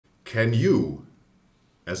Can you,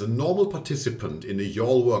 as a normal participant in a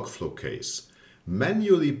YAWL workflow case,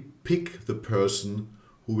 manually pick the person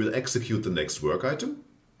who will execute the next work item?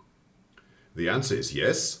 The answer is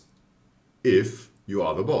yes, if you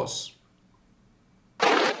are the boss.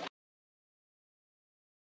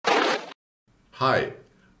 Hi,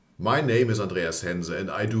 my name is Andreas Hense and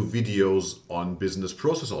I do videos on business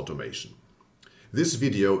process automation. This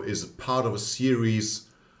video is part of a series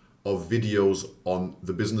of videos on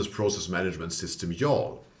the business process management system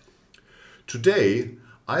YAWL. Today,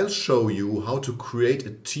 I'll show you how to create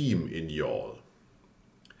a team in YAWL.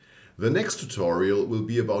 The next tutorial will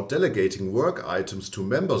be about delegating work items to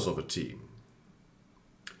members of a team.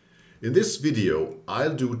 In this video,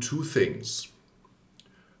 I'll do two things.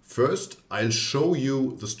 First, I'll show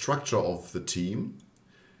you the structure of the team,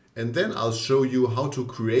 and then I'll show you how to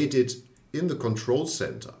create it in the control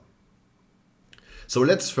center. So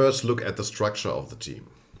let's first look at the structure of the team.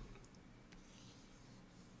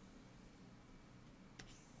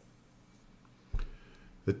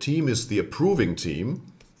 The team is the approving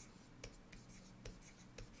team.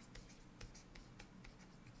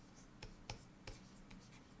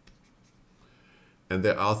 And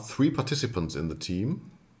there are 3 participants in the team.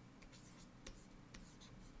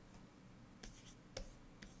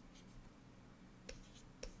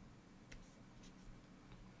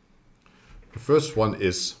 The first one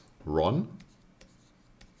is Ron.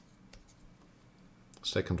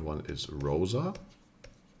 Second one is Rosa.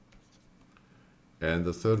 And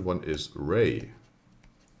the third one is Ray.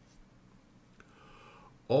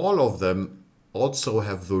 All of them also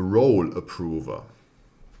have the role approver.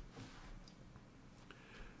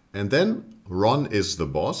 And then Ron is the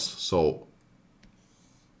boss, so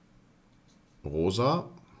Rosa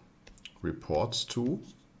reports to,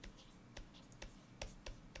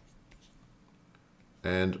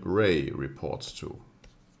 and Ray reports to.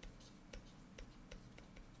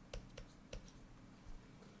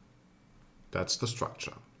 That's the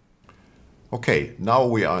structure. Okay, now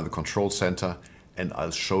we are in the control center and I'll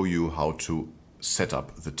show you how to set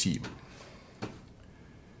up the team.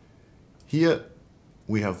 Here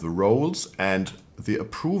we have the roles, and the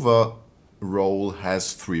approver role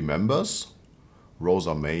has 3 members: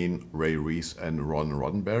 Rosa Main, Ray Reese and Ron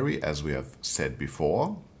Roddenberry, as we have said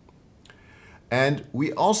before. And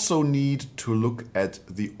we also need to look at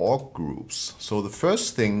the org groups. So the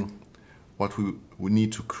first thing what we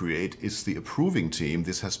need to create is the approving team.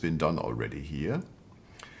 This has been done already here.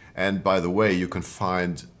 And by the way, you can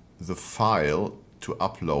find the file to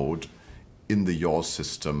upload in the YAWL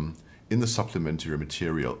system in the supplementary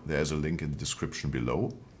material. There's a link in the description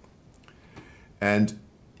below. And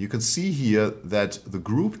you can see here that the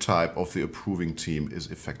group type of the approving team is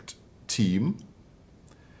in fact team.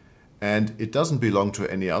 And it doesn't belong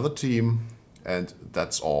to any other team, and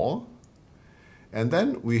that's all. And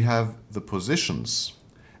then we have the positions,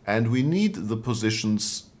 and we need the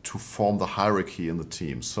positions to form the hierarchy in the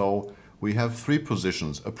team. So we have 3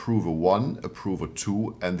 positions: approver 1, approver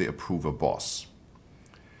 2, and the approver boss.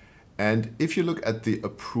 And if you look at the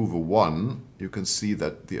approver 1, you can see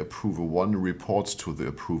that the approver 1 reports to the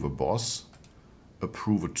approver boss,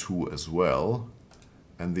 approver 2 as well,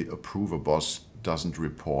 and the approver boss doesn't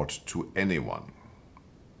report to anyone.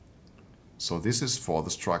 So this is for the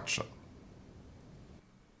structure.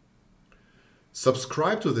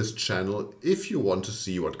 Subscribe to this channel if you want to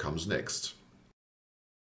see what comes next.